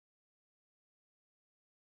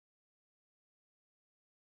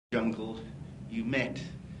jungle, you met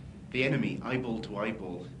the enemy eyeball to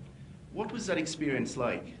eyeball. What was that experience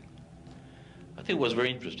like? I think it was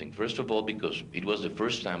very interesting. First of all, because it was the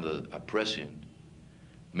first time that a president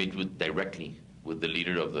met directly with the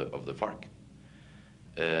leader of the FARC.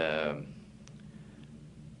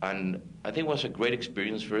 And I think it was a great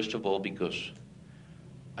experience, first of all, because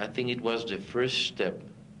I think it was the first step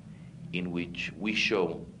in which we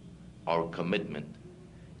show our commitment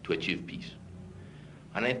to achieve peace.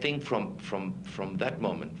 And I think from that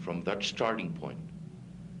moment, from that starting point,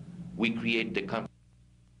 we create the conflict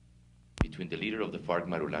between the leader of the FARC,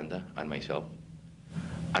 Marulanda, and myself.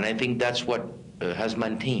 And I think that's what has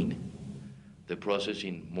maintained the process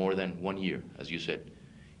in more than 1 year, as you said,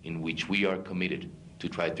 in which we are committed to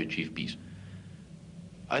try to achieve peace.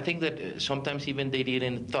 I think that sometimes even they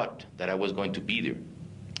didn't thought that I was going to be there.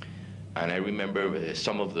 And I remember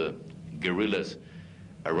some of the guerrillas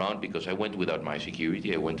around, because I went without my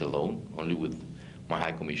security. I went alone, only with my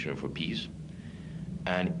High Commissioner for Peace.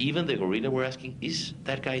 And even the guerrilla were asking, is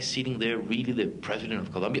that guy sitting there really the president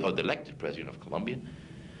of Colombia, or the elected president of Colombia?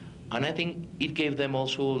 And I think it gave them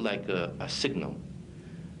also like a signal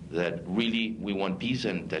that really we want peace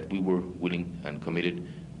and that we were willing and committed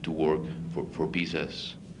to work for peace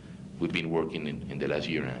as we've been working in the last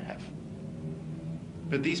year and a half.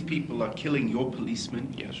 But these people are killing your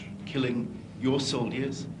policemen, yes, killing your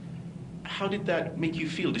soldiers. How did that make you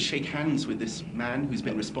feel, to shake hands with this man who's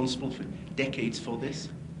been responsible for decades for this?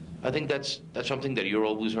 I think that's something that you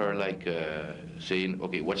always are like saying,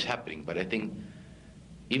 okay, what's happening? But I think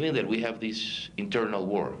even that we have this internal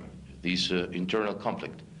war, this internal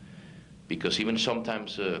conflict, because even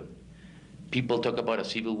sometimes people talk about a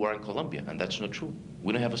civil war in Colombia, and that's not true.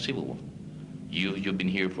 We don't have a civil war. You've been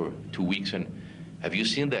here for 2 weeks, and have you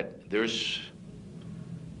seen that there's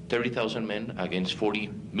 30,000 men against 40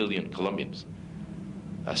 million Colombians?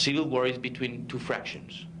 A civil war is between two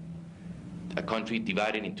fractions, a country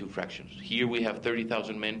divided in two fractions. Here we have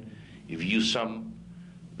 30,000 men. If you sum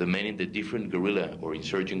the men in the different guerrilla or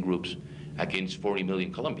insurgent groups against 40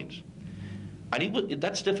 million Colombians. And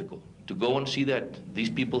that's difficult, to go and see that these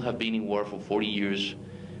people have been in war for 40 years,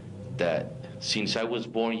 that since I was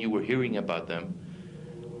born you were hearing about them.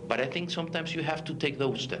 But I think sometimes you have to take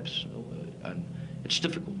those steps, and it's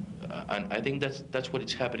difficult. And I think that's what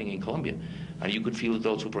is happening in Colombia. And you could feel it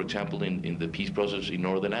also, for example, in the peace process in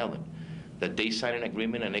Northern Ireland, that they sign an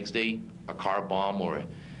agreement and next day a car bomb or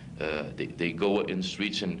they go in the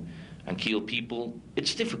streets and kill people.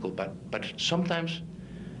 It's difficult, but sometimes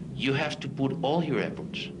you have to put all your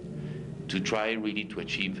efforts to try really to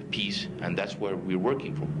achieve peace, and that's where we're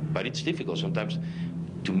working for. But it's difficult sometimes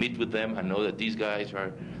to meet with them and know that these guys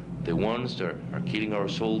are the ones that are killing our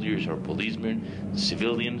soldiers, our policemen,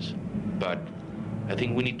 civilians. But I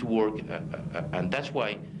think we need to work, and that's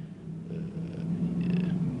why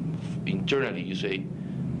internally you say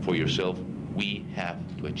for yourself, we have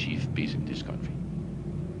to achieve peace in this country.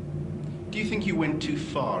 Do you think you went too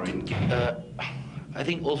far in... I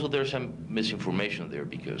think also there's some misinformation there,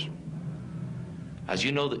 because as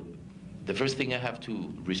you know, the first thing I have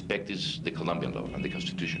to respect is the Colombian law and the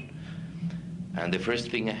Constitution. And the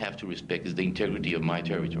first thing I have to respect is the integrity of my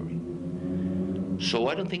territory. So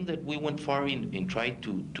I don't think that we went far in trying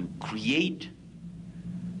to create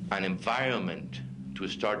an environment to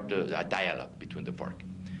start a dialogue between the FARC.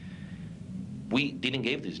 We didn't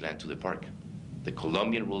give this land to the FARC. The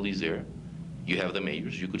Colombian rule is there. You have the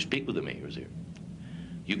mayors. You could speak with the mayors there.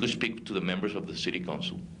 You could speak to the members of the city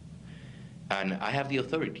council. And I have the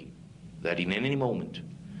authority that in any moment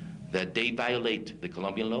that they violate the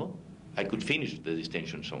Colombian law, I could finish the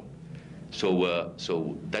detention zone.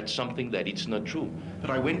 So that's something that it's not true.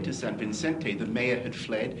 But I went to San Vicente. The mayor had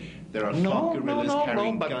fled. There are FARC guerrillas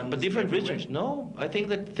carrying guns. But different everywhere. reasons. No, I think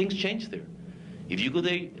that things change there. If you go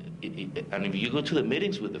there, and if you go to the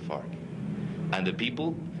meetings with the FARC, and the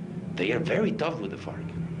people, they are very tough with the FARC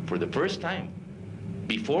for the first time.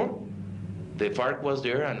 Before, the FARC was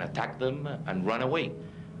there and attacked them and run away.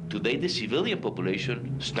 Today, the civilian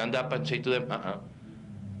population stand up and say to them,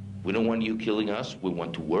 we don't want you killing us, we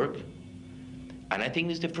want to work. And I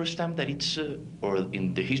think it's the first time that it's, or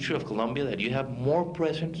in the history of Colombia, that you have more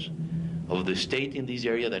presence of the state in this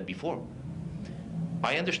area than before.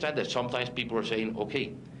 I understand that sometimes people are saying,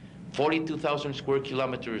 okay, 42,000 square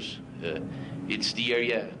kilometers, it's the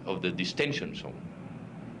area of the detention zone.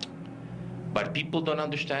 But people don't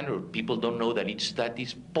understand, or people don't know that that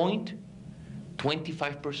is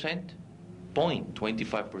 0.25%,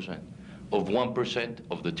 0.25% of 1%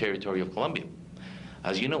 of the territory of Colombia.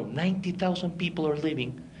 As you know, 90,000 people are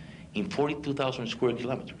living in 42,000 square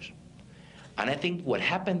kilometers. And I think what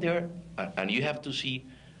happened there, and you have to see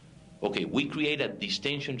okay, we create a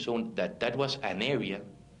detention zone that was an area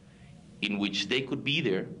in which they could be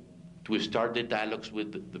there to start the dialogues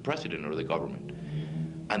with the president or the government.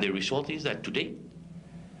 And the result is that today,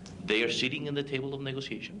 they are sitting in the table of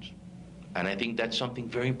negotiations. And I think that's something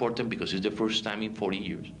very important because it's the first time in 40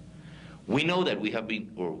 years. We know that we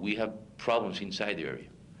have problems inside the area.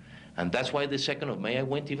 And that's why the 2nd of May, I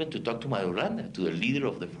went even to talk to Maduranda, to the leader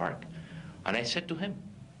of the FARC. And I said to him,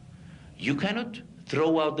 you cannot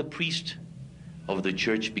throw out the priest of the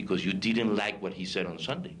church because you didn't like what he said on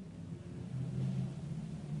Sunday.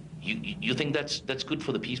 You think that's good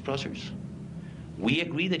for the peace process? We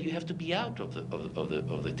agree that you have to be out of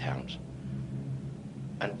the towns.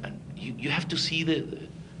 And you have to see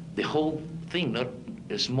the whole thing, not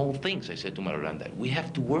small things, I said to Maduranda. We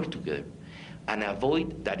have to work together and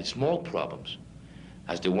avoid that small problems,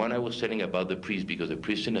 as the one I was telling about the priest, because the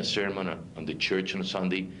priest in a sermon on the church on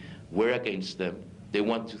Sunday were against them. They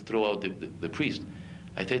want to throw out the priest.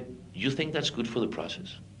 I said, you think that's good for the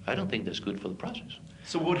process? I don't think that's good for the process.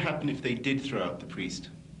 So what would happen if they did throw out the priest?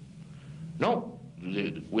 No,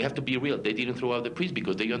 we have to be real. They didn't throw out the priest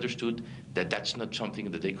because they understood that that's not something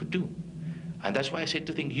that they could do. And that's why I said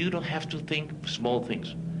to think, you don't have to think small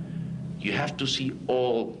things. You have to see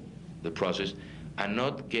all the process and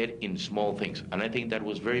not get in small things. And I think that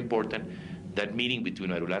was very important, that meeting between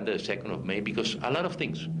Arulanda the 2nd of May, because a lot of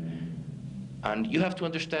things. And you have to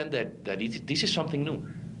understand that this is something new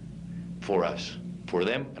for us, for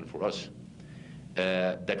them and for us.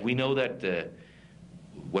 That we know that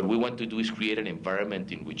what we want to do is create an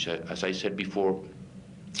environment in which, as I said before,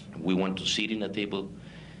 we want to sit in a table,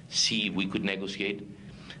 see if we could negotiate.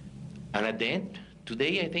 And at the end,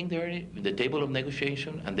 today I think they're in the table of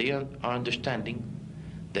negotiation and they are understanding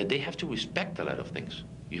that they have to respect a lot of things.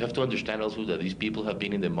 You have to understand also that these people have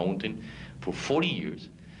been in the mountain for 40 years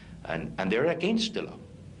and they're against the law.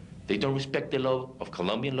 They don't respect the law of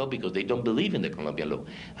Colombian law because they don't believe in the Colombian law.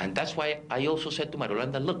 And that's why I also said to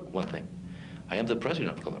Maduranda, look, one thing, I am the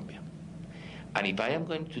president of Colombia. And if I am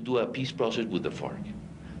going to do a peace process with the FARC,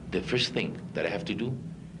 the first thing that I have to do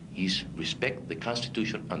is respect the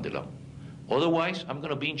Constitution and the law. Otherwise, I'm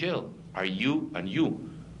going to be in jail. You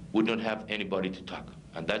would not have anybody to talk.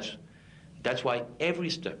 And that's why every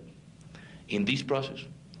step in this process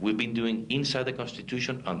we've been doing inside the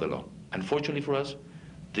Constitution and the law. Unfortunately for us,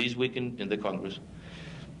 this week in the Congress,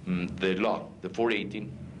 the law, the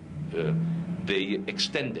 418, they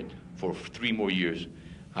extended for 3 more years.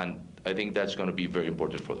 And I think that's going to be very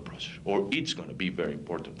important for the process, or it's going to be very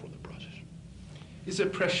important for the process. Is there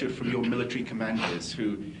pressure from your military commanders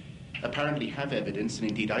who apparently have evidence, and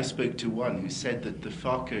indeed I spoke to one who said that the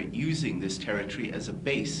FARC are using this territory as a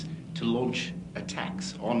base to launch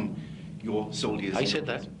attacks on your soldiers? I said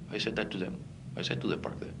that. I said that to them. I said to the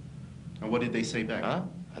FARC there. And what did they say back?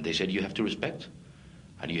 And they said you have to respect.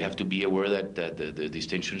 And you have to be aware that the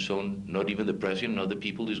detention zone, not even the president, not the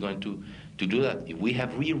people is going to do that. If we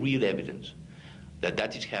have real evidence that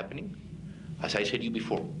that is happening, as I said to you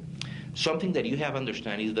before, something that you have to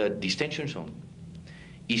understand is that detention zone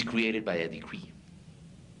is created by a decree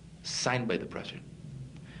signed by the president.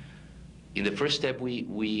 In the first step,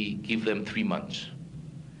 we give them 3 months.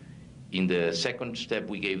 In the second step,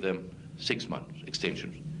 we gave them 6 months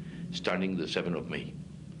extensions, starting the 7th of May.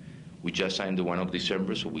 We just signed the one of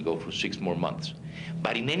December, so we go for 6 more months.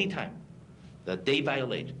 But in any time that they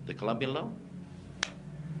violate the Colombian law,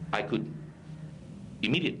 I could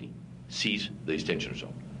immediately seize the detention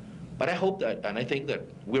zone. But I hope that, and I think that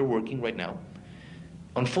we're working right now.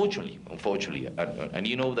 Unfortunately, and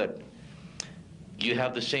you know that you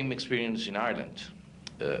have the same experience in Ireland.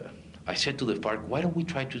 I said to the FARC, why don't we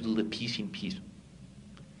try to do the peace in peace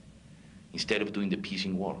instead of doing the peace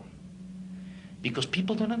in war? Because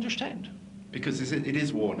people don't understand. Because it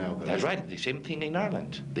is war now, though. That's right. The same thing in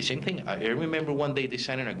Ireland. The same thing. I remember one day they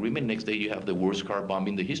signed an agreement. Next day you have the worst car bomb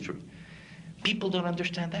in the history. People don't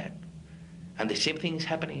understand that. And the same thing is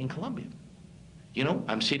happening in Colombia. You know,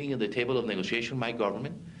 I'm sitting at the table of negotiation, my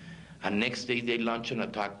government, and next day they launch an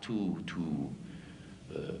attack to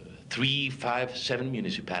 3, 5, 7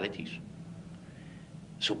 municipalities.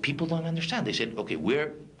 So people don't understand. They said, okay,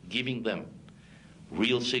 we're giving them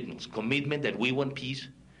real signals, commitment that we want peace,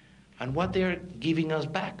 and what they're giving us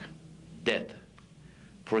back, death.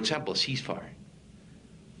 For example, ceasefire.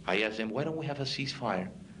 I asked them, why don't we have a ceasefire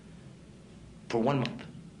for 1 month,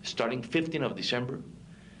 starting 15th of December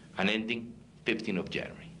and ending 15th of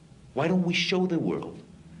January? Why don't we show the world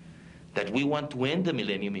that we want to end the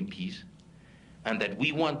millennium in peace and that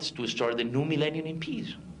we want to start the new millennium in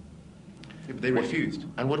peace? They refused.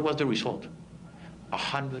 And what was the result?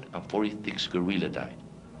 146 guerrilla died.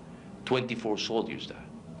 24 soldiers died.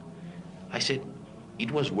 I said, it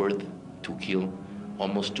was worth to kill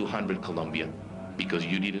almost 200 Colombians because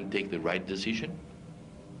you didn't take the right decision.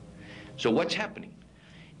 So what's happening?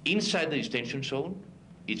 Inside the detention zone,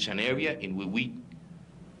 it's an area in which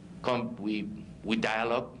we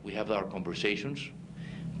dialogue, we have our conversations,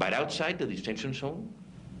 but outside the detention zone,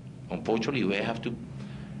 unfortunately, we have to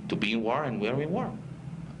be in war, and we are in war,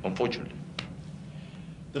 unfortunately.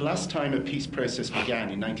 The last time a peace process began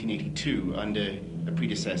in 1982 under a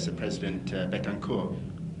predecessor, President Betancourt,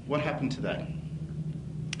 what happened to that?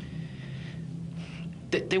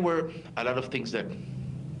 There were a lot of things that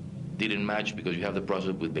didn't match because you have the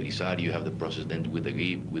process with Belisario, you have the process then with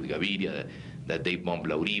Gaviria, that they bombed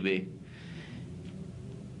La Uribe.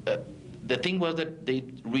 The thing was that they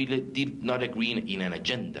really did not agree in an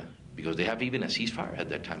agenda, because they have even a ceasefire at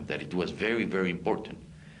that time, that it was very, very important.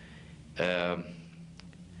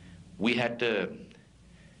 We had,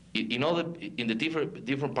 in the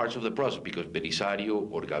different parts of the process, because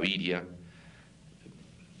Belisario or Gaviria,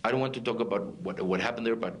 I don't want to talk about what happened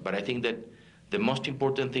there, but I think that the most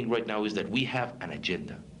important thing right now is that we have an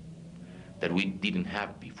agenda that we didn't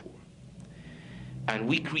have before. And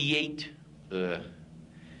we create the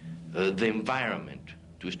environment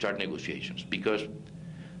to start negotiations, because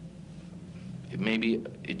maybe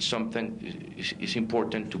it's something, it's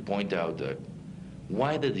important to point out that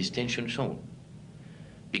why the detention zone?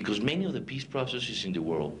 Because many of the peace processes in the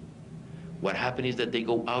world, what happened is that they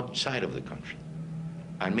go outside of the country,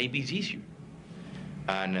 and maybe it's easier.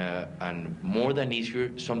 And more than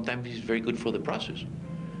easier, sometimes it's very good for the process,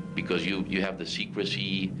 because you have the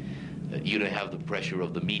secrecy, you don't have the pressure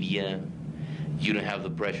of the media, you don't have the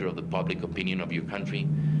pressure of the public opinion of your country.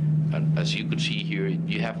 And as you could see here,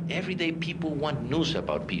 you have everyday people want news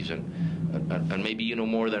about peace, and maybe you know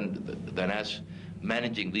more than us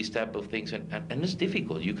managing these type of things, and it's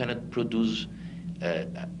difficult. You cannot produce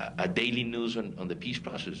a daily news on the peace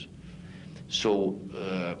process. So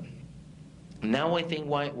now I think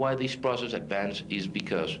why this process advanced is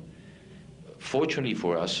because, fortunately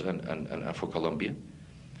for us and for Colombia,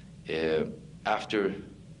 after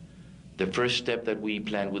the first step that we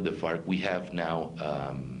planned with the FARC, we have now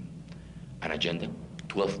an agenda,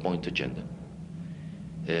 12-point agenda.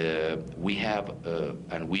 We have,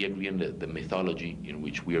 and we agree on the methodology in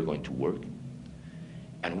which we are going to work,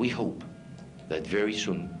 and we hope that very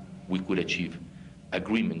soon we could achieve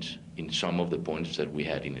agreements in some of the points that we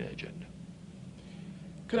had in the agenda.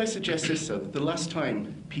 Could I suggest this, sir, that the last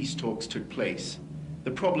time peace talks took place,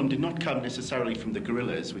 the problem did not come necessarily from the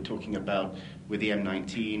guerrillas. We're talking about with the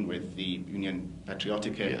M19, with the Union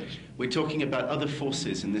Patriotica. Yes. We're talking about other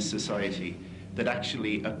forces in this society that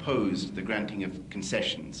actually opposed the granting of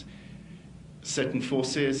concessions. Certain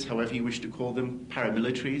forces, however you wish to call them,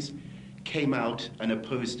 paramilitaries, came out and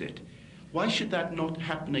opposed it. Why should that not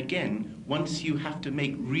happen again once you have to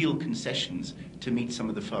make real concessions to meet some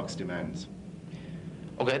of the FARC's demands?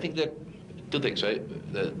 Okay, I think that two things,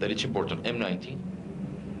 that it's important. M19,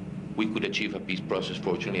 we could achieve a peace process,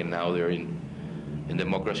 fortunately, and now they're in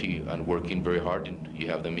democracy and working very hard. And you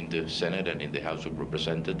have them in the Senate and in the House of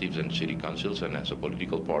Representatives and city councils and as a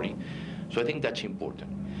political party. So I think that's important.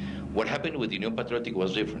 What happened with Union Patriotic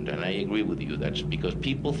was different, and I agree with you. That's because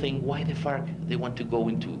people think, why the FARC? They want to go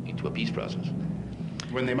into a peace process.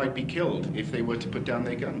 When they might be killed if they were to put down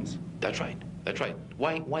their guns. That's right. That's right.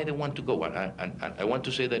 Why they want to go? And I want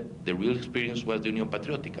to say that the real experience was the Union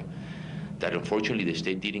Patriotica, that unfortunately the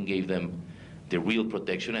state didn't give them the real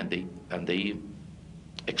protection, and they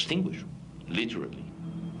extinguished, literally,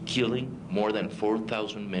 killing more than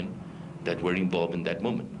 4,000 men that were involved in that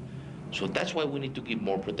movement. So that's why we need to give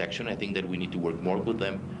more protection. I think that we need to work more with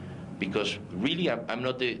them, because really I'm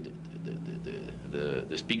not the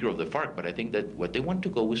speaker of the FARC, but I think that what they want to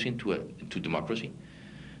go is into democracy.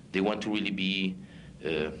 They want to really be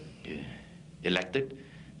elected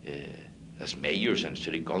as mayors and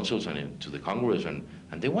city councils and to the Congress, and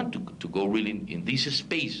they want to go really in this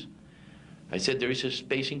space. I said there is a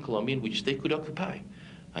space in Colombia in which they could occupy,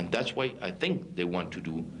 and that's why I think they want to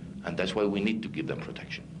do, and that's why we need to give them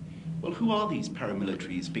protection. Well, who are these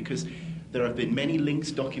paramilitaries? Because there have been many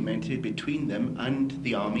links documented between them and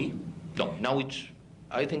the army. No, now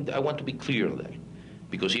I think I want to be clear on that,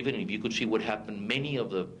 because even if you could see what happened, many of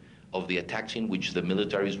the attacks in which the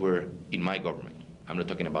militaries were in my government, I'm not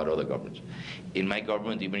talking about other governments, in my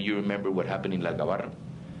government, even you remember what happened in La Gabarra.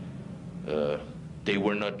 They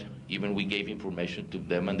were not, even we gave information to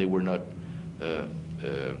them, and they were not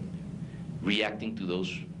reacting to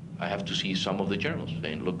those. I have to see some of the journals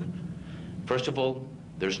saying, look, first of all,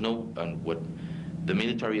 there's no, and what the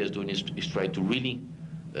military is doing is try to really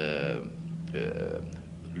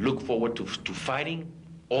look forward to fighting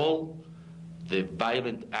all the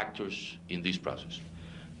violent actors in this process.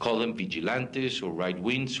 Call them vigilantes or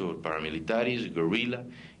right-wings or paramilitaries, guerrilla,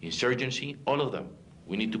 insurgency, all of them.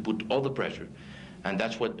 We need to put all the pressure. And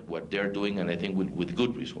that's what they're doing, and I think with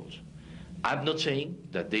good results. I'm not saying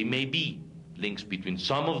that there may be links between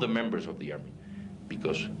some of the members of the army,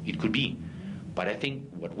 because it could be. But I think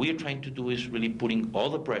what we're trying to do is really putting all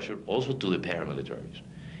the pressure also to the paramilitaries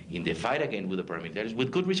in the fight again with the paramilitaries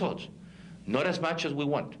with good results. Not as much as we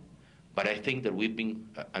want, but I think that we've been,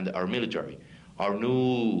 and our military, our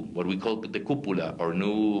new, what we call the cúpula, our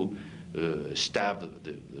new staff,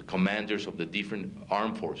 the commanders of the different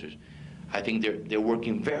armed forces, I think they're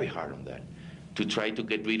working very hard on that to try to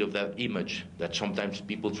get rid of that image that sometimes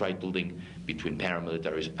people try to link between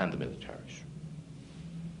paramilitaries and the militaries.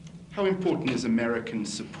 How important is American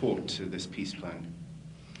support to this peace plan?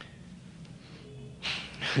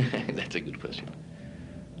 That's a good question.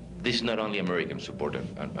 This is not only American support,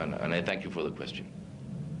 and I thank you for the question.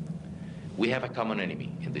 We have a common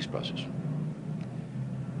enemy in this process.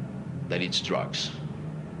 That it's drugs,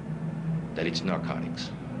 that it's narcotics.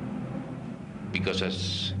 Because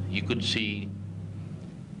as you could see,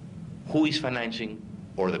 who is financing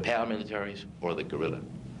or the paramilitaries or the guerrilla?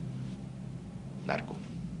 Narco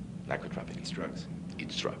trafficking. It's drugs.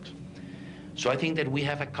 It's drugs. So I think that we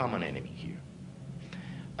have a common enemy here.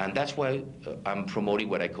 And that's why I'm promoting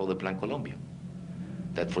what I call the Plan Colombia.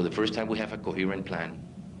 That for the first time we have a coherent plan,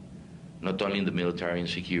 not only in the military and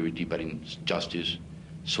security, but in justice,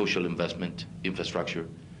 social investment, infrastructure,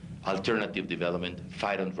 alternative development,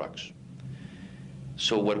 fight on drugs.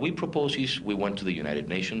 So what we propose is we went to the United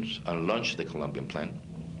Nations and launched the Colombian plan.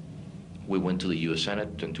 We went to the US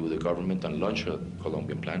Senate and to the government and launched a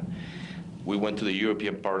Colombian plan. We went to the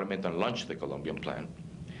European Parliament and launched the Colombian plan.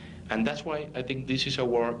 And that's why I think this is a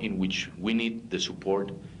war in which we need the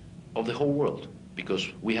support of the whole world, because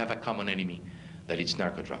we have a common enemy, that it's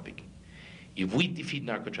narco-trafficking. If we defeat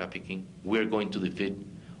narco-trafficking, we're going to defeat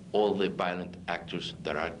all the violent actors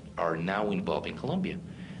that are now involved in Colombia,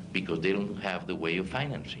 because they don't have the way of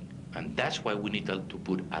financing. And that's why we need to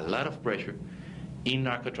put a lot of pressure in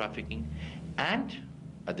narco-trafficking and,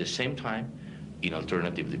 at the same time, in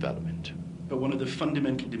alternative development. But one of the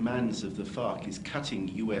fundamental demands of the FARC is cutting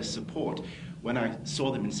US support. When I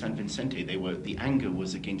saw them in San Vicente, the anger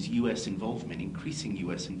was against US involvement, increasing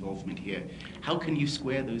US involvement here. How can you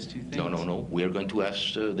square those two things? No. We are going to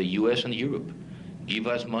ask the US and Europe, give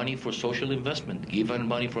us money for social investment, give us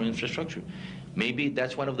money for infrastructure. Maybe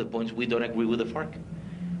that's one of the points we don't agree with the FARC.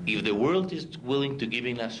 If the world is willing to give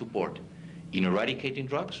us support in eradicating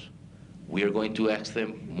drugs, we are going to ask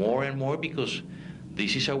them more and more, because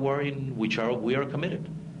this is a war in which we are committed,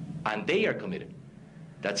 and they are committed.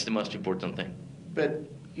 That's the most important thing. But,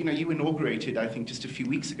 you know, you inaugurated, I think, just a few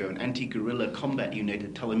weeks ago, an anti-guerrilla combat unit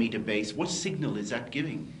at Talamita Base. What signal is that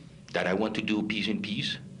giving? That I want to do peace in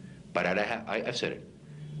peace, but I've said it.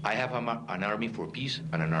 I have an army for peace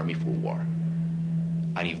and an army for war.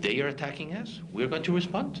 And if they are attacking us, we're going to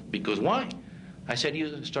respond. Because why? I said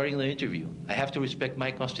you starting the interview, I have to respect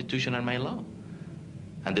my constitution and my law.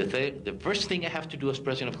 And the first thing I have to do as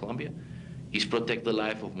president of Colombia is protect the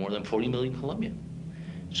life of more than 40 million Colombians.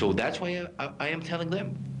 So that's why I am telling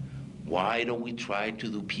them, why don't we try to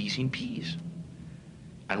do peace in peace?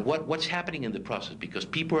 And what's happening in the process? Because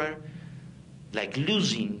people are like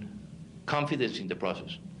losing confidence in the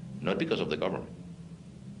process, not because of the government,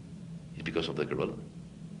 it's because of the guerrilla.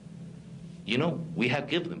 You know, we have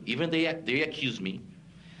given them, even they accuse me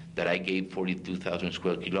that I gave 42,000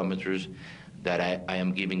 square kilometers, that I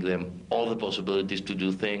am giving them all the possibilities to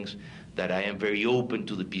do things, that I am very open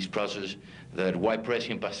to the peace process, that why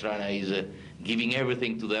President Pastrana is giving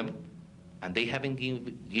everything to them, and they haven't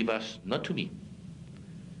give us, not to me,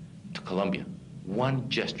 to Colombia, one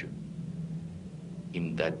gesture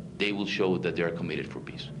in that they will show that they are committed for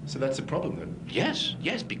peace. So that's a problem then?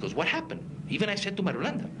 Yes, because what happened? Even I said to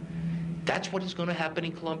Marulanda, that's what is going to happen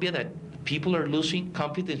in Colombia, that people are losing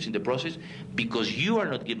confidence in the process because you are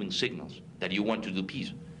not giving signals that you want to do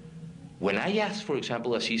peace. When I asked, for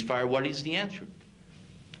example, a ceasefire, what is the answer?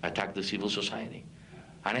 Attack the civil society.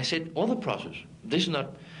 And I said, all the process. This is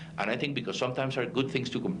not, and I think because sometimes are good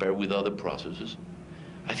things to compare with other processes,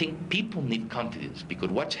 I think people need confidence, because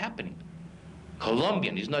what's happening?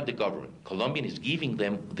 Colombian is not the government. Colombian is giving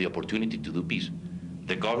them the opportunity to do peace.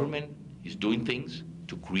 The government is doing things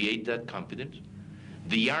to create that confidence.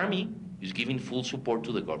 The army is giving full support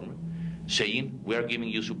to the government, saying, we are giving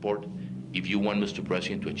you support if you want Mr.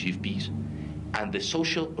 President to achieve peace. And the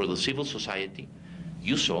social or the civil society,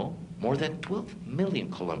 you saw more than 12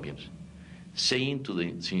 million Colombians saying to the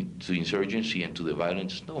insurgency and to the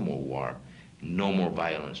violence, no more war, no more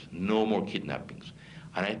violence, no more kidnappings.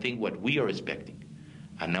 And I think what we are expecting,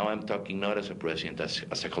 and now I'm talking not as a president,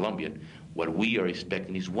 as a Colombian, what we are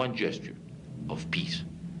expecting is one gesture of peace,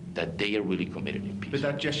 that they are really committed in peace. But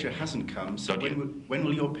that gesture hasn't come, so when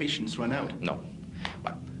will your patience run out? No.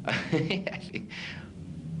 But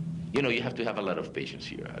you know, you have to have a lot of patience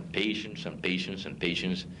here. Patience and patience and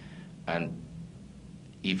patience. And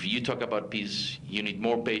if you talk about peace, you need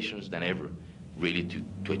more patience than ever, really,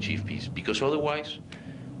 to achieve peace. Because otherwise,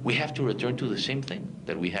 we have to return to the same thing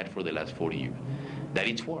that we had for the last 40 years, that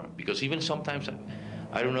it's war. Because even sometimes,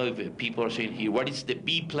 I don't know if people are saying here, what is the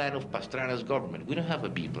B plan of Pastrana's government? We don't have a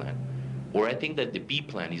B plan. Or I think that the B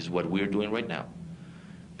plan is what we're doing right now.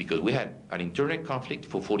 Because we had an internal conflict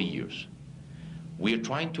for 40 years. We are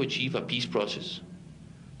trying to achieve a peace process.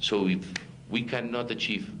 So if we cannot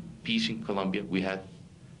achieve peace in Colombia, we have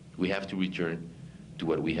to return to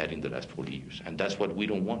what we had in the last 40 years. And that's what we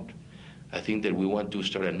don't want. I think that we want to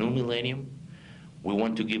start a new millennium. We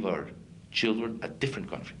want to give our children a different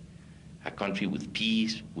country. A country with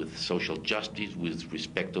peace, with social justice, with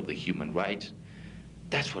respect of the human rights.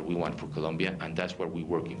 That's what we want for Colombia, and that's what we're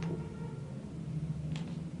working for.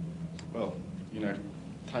 Well, you know,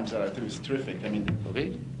 time's out. It was terrific. I mean,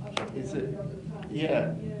 okay. Is it?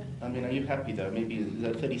 Yeah. I mean, are you happy though? Maybe is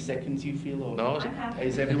that 30 seconds you feel, or no?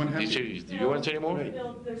 Is everyone happy? Do you want to say any more?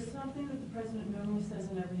 Bill, there's something that the president normally says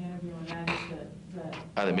in every interview, and that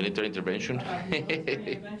is that the military intervention. The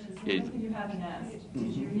military intervention. Something you haven't asked.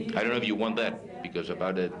 Did you need I don't know if you want that, because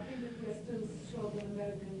about it. I think that we still show the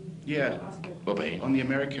American Yeah. aspect. Okay. On the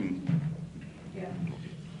American. Yeah.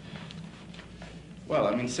 Well,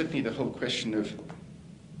 I mean, certainly the whole question of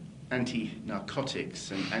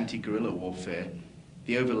anti-narcotics and anti-guerrilla warfare,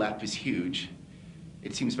 the overlap is huge.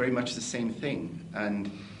 It seems very much the same thing, and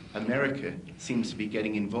America seems to be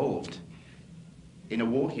getting involved in a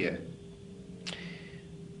war here.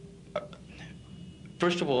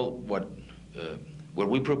 First of all, what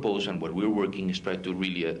we propose and what we're working is try to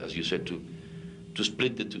really, as you said, to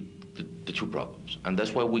split the two problems. And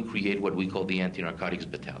that's why we create what we call the anti-narcotics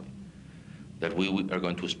battalion, that we are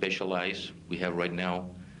going to specialize. We have right now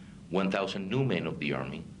 1,000 new men of the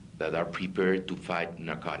Army that are prepared to fight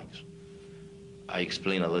narcotics. I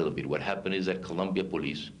explain a little bit. What happened is that Colombia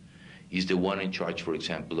Police is the one in charge, for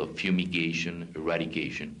example, of fumigation,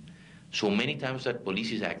 eradication. So many times that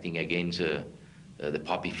police is acting against the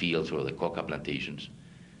poppy fields or the coca plantations,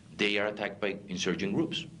 they are attacked by insurgent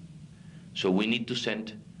groups. So we need to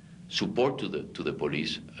send support to the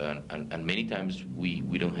police, and many times we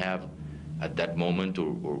don't have at that moment,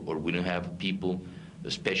 or we don't have people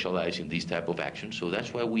specialized in these type of actions. So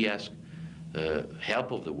that's why we ask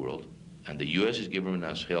help of the world, and the U.S. is giving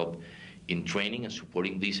us help in training and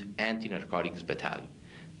supporting this anti-narcotics battalion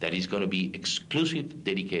that is going to be exclusively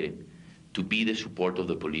dedicated to be the support of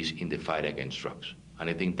the police in the fight against drugs. And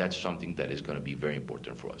I think that's something that is going to be very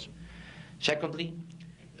important for us. Secondly,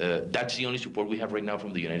 that's the only support we have right now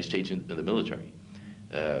from the United States in the military.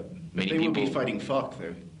 Many They people will be fighting FARC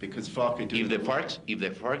though, because FARC are doing. If the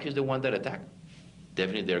FARC is the one that attack,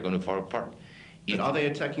 definitely they're going to fight FARC. But are they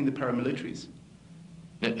attacking the paramilitaries?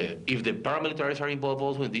 If the paramilitaries are involved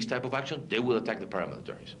also in this type of action, they will attack the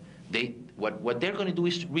paramilitaries. What they're going to do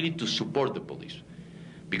is really to support the police,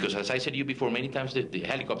 because as I said to you before, many times the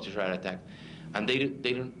helicopters are attacked, and they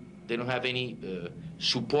don't have any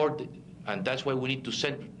support, and that's why we need to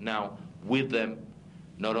send now with them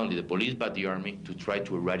not only the police but the army to try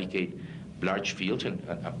to eradicate large fields and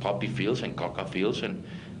poppy fields and coca fields,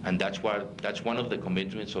 and that's one of the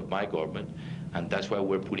commitments of my government, and that's why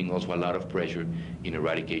we're putting also a lot of pressure in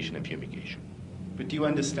eradication and fumigation. But do you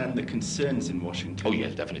understand the concerns in Washington? Oh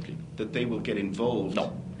yes, definitely. That they will get involved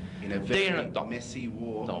No. in a very messy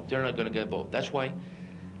war? No, they're not going to get involved. That's why,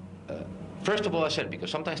 first of all, I said,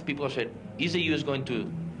 because sometimes people have said, is the U.S. going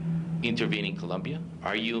to intervene in Colombia?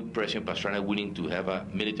 Are you, President Pastrana, willing to have a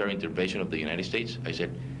military intervention of the United States? I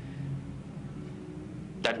said,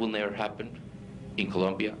 that will never happen in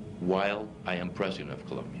Colombia while I am president of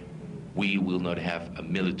Colombia. We will not have a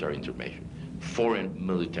military intervention, foreign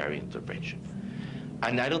military intervention.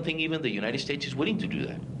 And I don't think even the United States is willing to do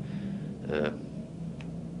that.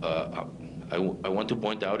 I want to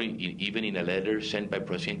point out, even in a letter sent by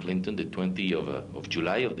President Clinton the 20th of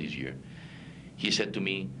July of this year, he said to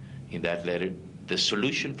me in that letter, the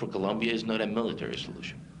solution for Colombia is not a military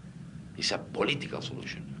solution. It's a political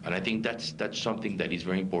solution. And I think that's something that is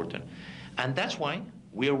very important. And that's why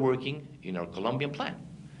we are working in our Colombian plan.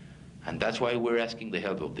 And that's why we're asking the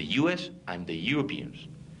help of the U.S. and the Europeans.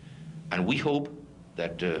 And we hope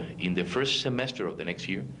that in the first semester of the next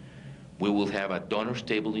year, we will have a donors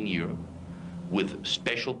table in Europe with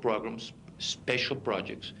special programs special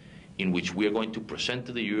projects in which we are going to present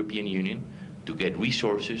to the European Union to get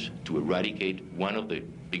resources to eradicate one of the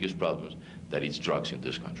biggest problems, that is drugs in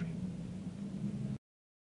this country.